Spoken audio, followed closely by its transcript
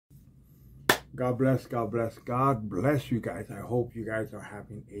God bless, God bless, God bless you guys. I hope you guys are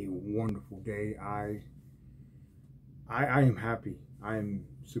having a wonderful day. I am happy. I am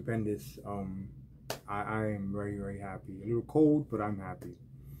stupendous. I am very, very happy. A little cold, but I'm happy.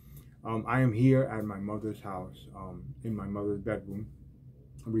 I am here at my mother's house, in my mother's bedroom,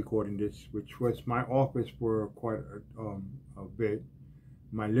 recording this, which was my office for quite a bit.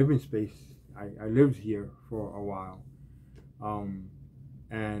 My living space. I lived here for a while.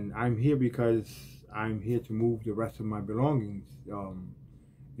 And I'm here because I'm here to move the rest of my belongings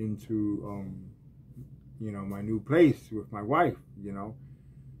into my new place with my wife.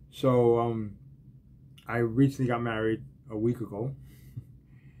 So I recently got married a week ago,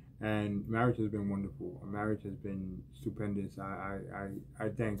 and marriage has been wonderful. Marriage has been stupendous. I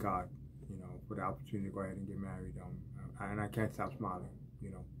thank God, for the opportunity to go ahead and get married. And I can't stop smiling.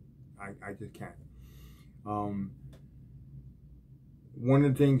 I just can't. One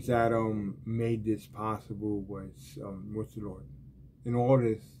of the things that made this possible was the Lord. In all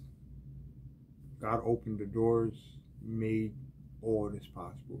this, God opened the doors, made all this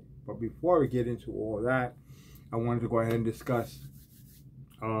possible. But before we get into all that, I wanted to go ahead and discuss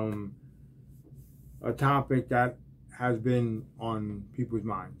a topic that has been on people's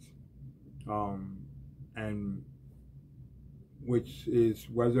minds, and which is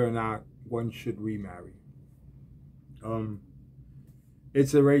whether or not one should remarry.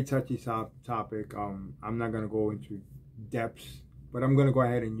 It's a very touchy topic. I'm not going to go into depths, but I'm going to go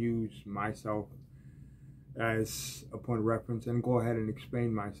ahead and use myself as a point of reference and go ahead and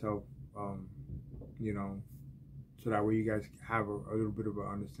explain myself, so that way you guys have a little bit of an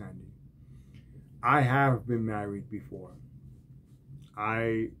understanding. I have been married before.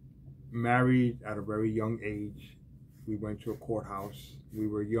 I married at a very young age. We went to a courthouse. We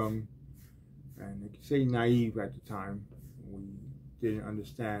were young, and I could say naive at the time. We didn't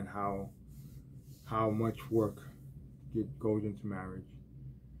understand how much work goes into marriage,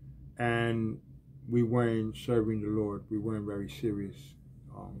 and we weren't serving the Lord. We weren't very serious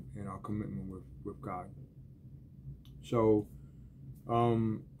in our commitment with God. So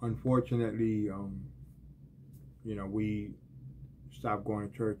unfortunately, we stopped going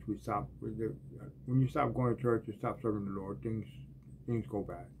to church. When you stop going to church, you stop serving the Lord, things go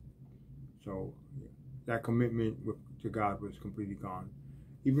bad. So that commitment to God was completely gone.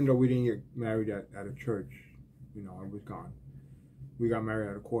 Even though we didn't get married at a church, it was gone. We got married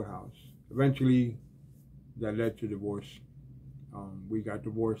at a courthouse. Eventually, that led to divorce. We got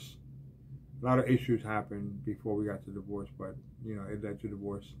divorced. A lot of issues happened before we got to divorce, but it led to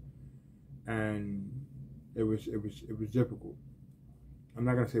divorce, and it was difficult. I'm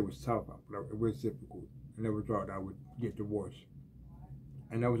not gonna say it was tough, but it was difficult. I never thought I would get divorced,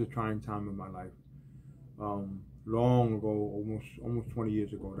 and that was a trying time in my life. Long ago, almost 20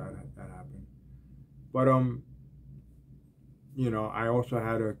 years ago, that happened. But I also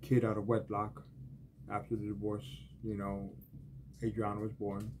had a kid out of wedlock after the divorce. Adriana was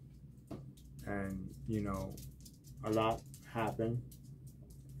born, and a lot happened.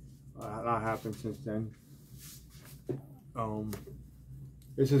 A lot happened since then.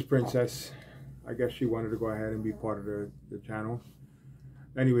 This is Princess. I guess she wanted to go ahead and be part of the channel.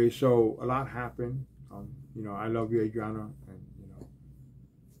 Anyway, so a lot happened. I love you, Adriana,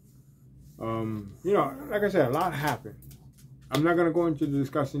 and like I said, a lot happened. I'm not gonna go into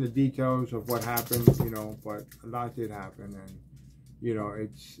discussing the details of what happened, but a lot did happen, and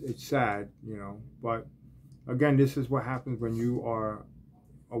it's sad, But again, this is what happens when you are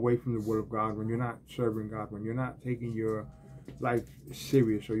away from the will of God, when you're not serving God, when you're not taking your life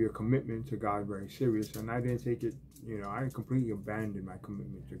serious or your commitment to God very serious. And I didn't take it, I completely abandoned my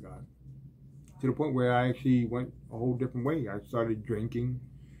commitment to God, to the point where I actually went a whole different way. I started drinking.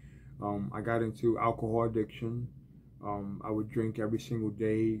 I got into alcohol addiction. I would drink every single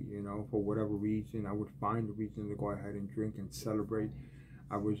day, for whatever reason. I would find a reason to go ahead and drink and celebrate.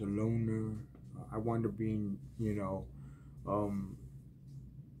 I was a loner. I wound up being,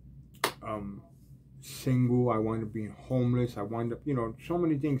 single. I wound up being homeless. I wound up, so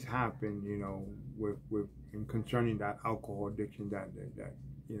many things happened, with concerning that alcohol addiction that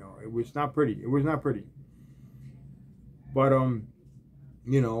it was not pretty. It was not pretty. But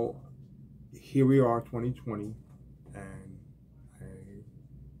here we are, 2020, and I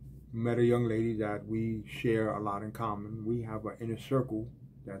met a young lady that we share a lot in common. We have an inner circle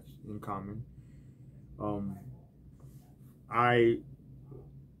that's in common. I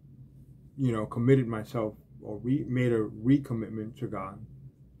committed myself, or made a recommitment to God,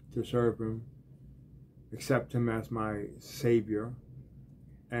 to serve Him, accept Him as my Savior,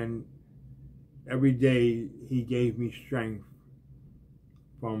 and every day He gave me strength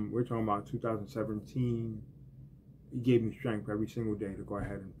we're talking about 2017, he gave me strength every single day to go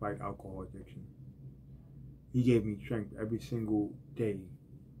ahead and fight alcohol addiction. He gave me strength every single day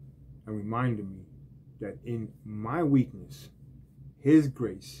and reminded me that in my weakness, his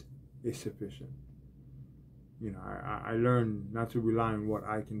grace is sufficient. You know, I learned not to rely on what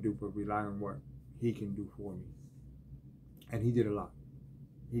I can do, but rely on what he can do for me. And he did a lot.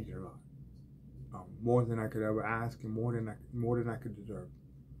 He did a lot. More than I could ever ask, and more than I could deserve.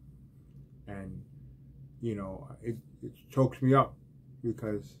 And you know, it chokes me up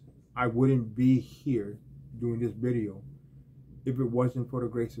because I wouldn't be here doing this video if it wasn't for the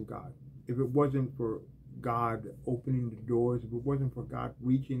grace of God. If it wasn't for God opening the doors, if it wasn't for God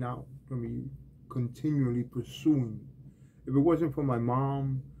reaching out for me, continually pursuing, if it wasn't for my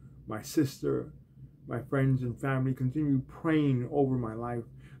mom, my sister, my friends and family continually praying over my life,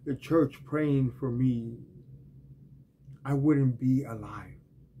 the church praying for me, I wouldn't be alive.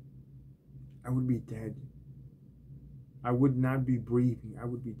 I would be dead. I would not be breathing. I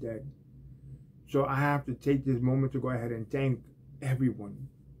would be dead. So I have to take this moment to go ahead and thank everyone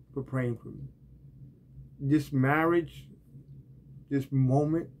for praying for me. This marriage, this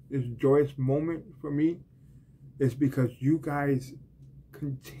moment, this joyous moment for me is because you guys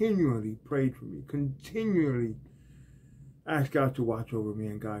continually prayed for me, continually asked God to watch over me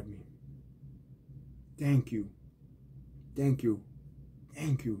and guide me. Thank you. Thank you.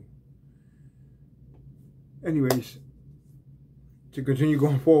 Thank you. Anyways, to continue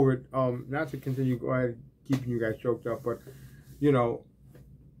going forward, not to continue go ahead keeping you guys choked up, but you know,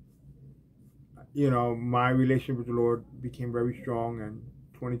 my relationship with the Lord became very strong, and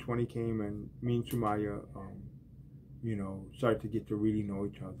 2020 came, and me and Sumaya, started to get to really know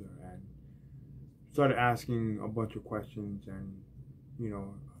each other, and started asking a bunch of questions, and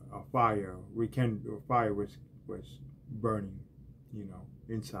a fire was burning,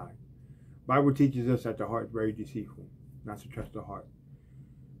 inside. Bible teaches us that the heart is very deceitful, not to trust the heart.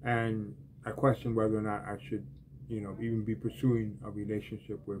 And I questioned whether or not I should, even be pursuing a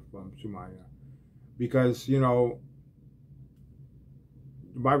relationship with Sumaya. Because, the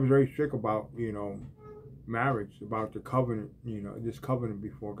Bible is very strict about, marriage, about the covenant, this covenant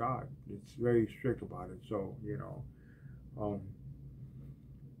before God. It's very strict about it. So,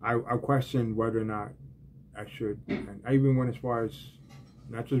 I questioned whether or not I should. And I even went as far as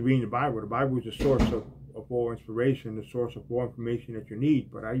not just reading the Bible. The Bible is the source of all inspiration, the source of all information that you need.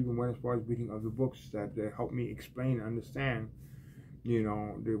 But I even went as far as reading other books that help me explain and understand,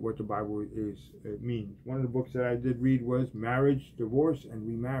 what the Bible it means. One of the books that I did read was Marriage, Divorce, and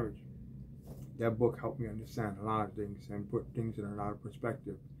Remarriage. That book helped me understand a lot of things and put things in a lot of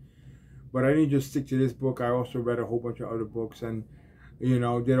perspective. But I didn't just stick to this book. I also read a whole bunch of other books and, did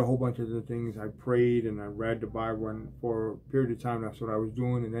a whole bunch of other things. I prayed and I read the Bible, and for a period of time, that's what I was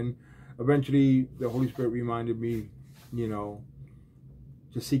doing. And then eventually the Holy Spirit reminded me, to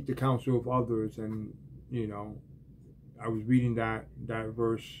seek the counsel of others. And, I was reading that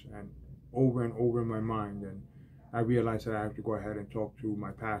verse and over in my mind, and I realized that I have to go ahead and talk to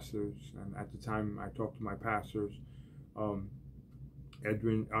my pastors. And at the time, I talked to my pastors,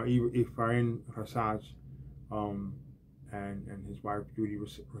 Efrain Hassaj, and his wife Judy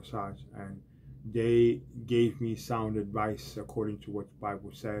Hassaj, and they gave me sound advice according to what the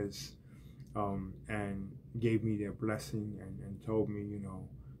Bible says, and gave me their blessing and told me,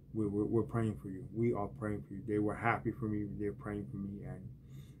 we're praying for you. We are praying for you. They were happy for me. They're praying for me, and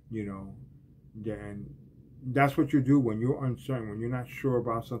and that's what you do when you're uncertain, when you're not sure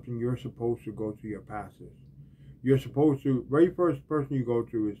about something. You're supposed to go to your pastors. You're supposed to, very first person you go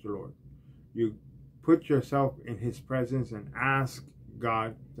to is the Lord. You put yourself in His presence and ask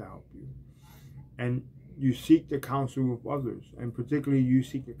God to help you. And you seek the counsel of others, and particularly you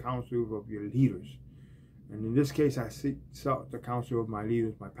seek the counsel of your leaders. And in this case, I sought the counsel of my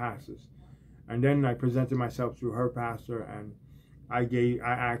leaders, my pastors. And then I presented myself to her pastor, and I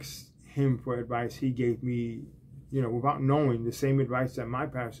asked him for advice. He gave me, without knowing, the same advice that my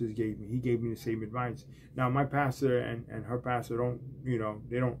pastors gave me. He gave me the same advice. Now, my pastor and her pastor don't,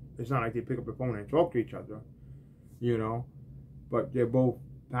 it's not like they pick up the phone and talk to each other, but they're both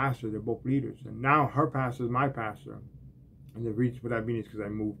pastors, they're both leaders. And now her pastor is my pastor. And the reason for that being is because I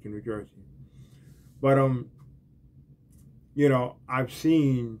moved to New Jersey. But, I've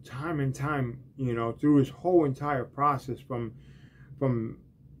seen time and time, through this whole entire process from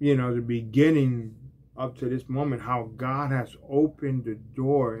the beginning up to this moment, how God has opened the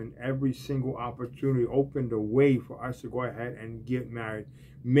door in every single opportunity, opened the way for us to go ahead and get married,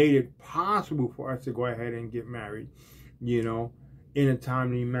 made it possible for us to go ahead and get married, in a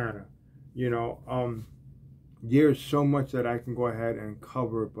timely manner. there's so much that I can go ahead and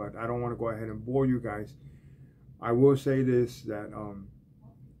cover, but I don't want to go ahead and bore you guys. I will say this, that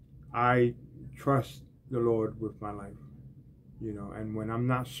I trust the Lord with my life, you know, and when I'm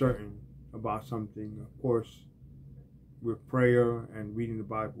not certain about something, of course, with prayer and reading the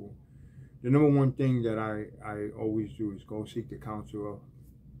Bible, the number one thing that I always do is go seek the counsel of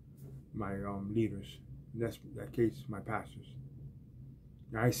my leaders. In that case, my pastors.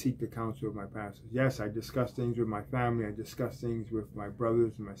 I seek the counsel of my pastors. Yes, I discuss things with my family. I discuss things with my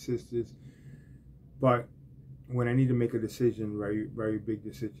brothers and my sisters. But when I need to make a decision, very, very big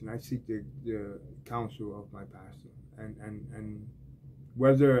decision, I seek the counsel of my pastor. And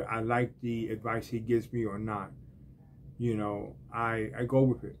whether I like the advice he gives me or not, you know, I go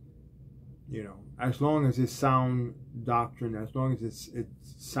with it. You know, as long as it's sound doctrine, as long as it's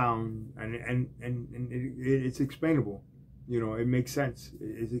sound and it's explainable. You know, it makes sense.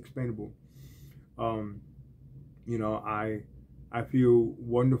 It's explainable. You know, I feel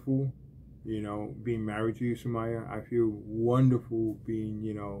wonderful, you know, being married to you, Sumaya. I feel wonderful being,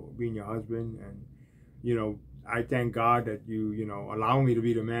 you know, being your husband. And, you know, I thank God that you know, allow me to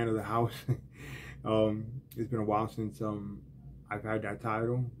be the man of the house. It's been a while since I've had that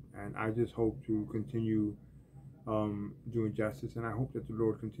title, and I just hope to continue doing justice, and I hope that the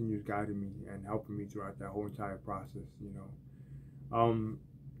Lord continues guiding me and helping me throughout that whole entire process. You know,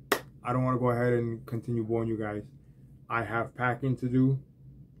 I don't want to go ahead and continue boring you guys. I have packing to do.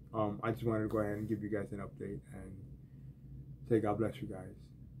 I just wanted to go ahead and give you guys an update and say God bless you guys.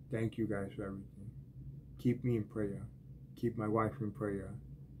 Thank you guys for everything. Keep me in prayer. Keep my wife in prayer.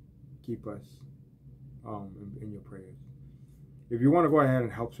 Keep us in your prayers. If you want to go ahead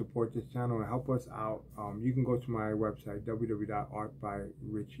and help support this channel and help us out, you can go to my website,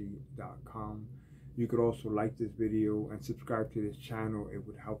 www.artbyrichie.com. You could also like this video and subscribe to this channel. It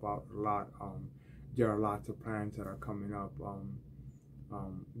would help out a lot. There are lots of plans that are coming up.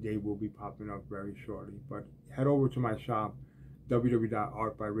 They will be popping up very shortly. But head over to my shop,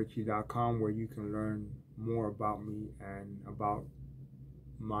 www.artbyrichie.com, where you can learn more about me and about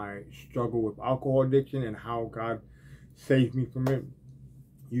my struggle with alcohol addiction and how God saved me from it.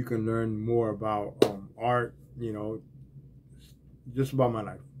 You can learn more about art, you know, just about my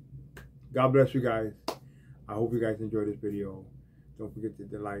life. God bless you guys. I hope you guys enjoyed this video. Don't forget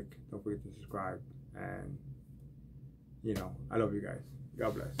to like, don't forget to subscribe, and you know, I love you guys.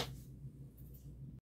 God bless.